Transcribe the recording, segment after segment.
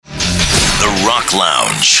Rock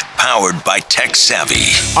Lounge, powered by Tek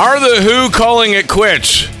Savvy. Are the Who calling it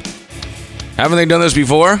quits? Haven't they done this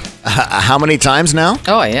before? How many times now?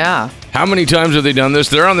 Oh, yeah. How many times have they done this?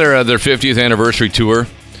 They're on their 50th anniversary tour.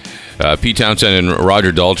 Pete Townshend and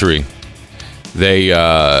Roger Daltrey.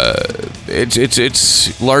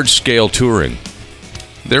 It's large scale touring.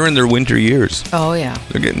 They're in their winter years. Oh, yeah.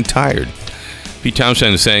 They're getting tired. Pete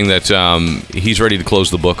Townshend is saying that he's ready to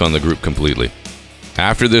close the book on the group completely.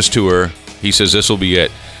 After this tour, he says this will be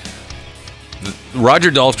it. Roger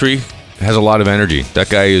Daltrey has a lot of energy. That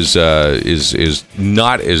guy is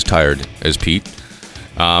not as tired as Pete.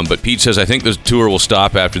 But Pete says, I think the tour will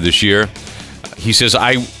stop after this year. He says,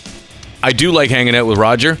 I do like hanging out with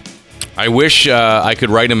Roger. I wish I could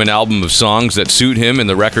write him an album of songs that suit him, and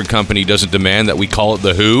the record company doesn't demand that we call it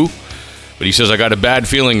The Who. But he says, I got a bad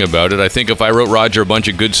feeling about it. I think if I wrote Roger a bunch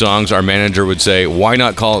of good songs, our manager would say, why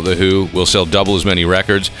not call it The Who? We'll sell double as many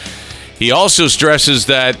records. He also stresses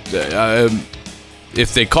that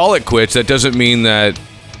if they call it quits, that doesn't mean that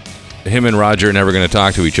him and Roger are never going to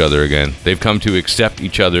talk to each other again. They've come to accept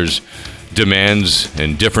each other's demands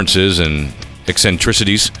and differences and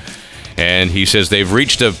eccentricities. And he says they've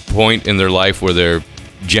reached a point in their life where they're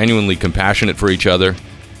genuinely compassionate for each other,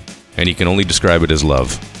 and he can only describe it as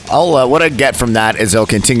love. What I get from that is they'll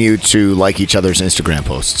continue to like each other's Instagram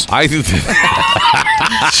posts.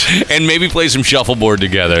 And maybe play some shuffleboard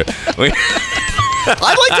together.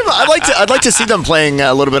 I'd like to see them playing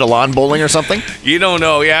a little bit of lawn bowling or something. You don't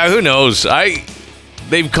know. Yeah, who knows?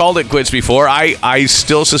 They've called it quits before. I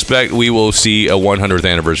still suspect we will see a 100th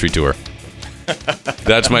anniversary tour.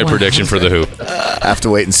 That's my prediction for The Who. Have to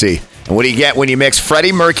wait and see. And what do you get when you mix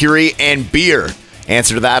Freddie Mercury and beer?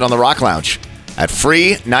 Answer to that on the Rock Lounge at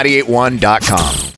free981.com.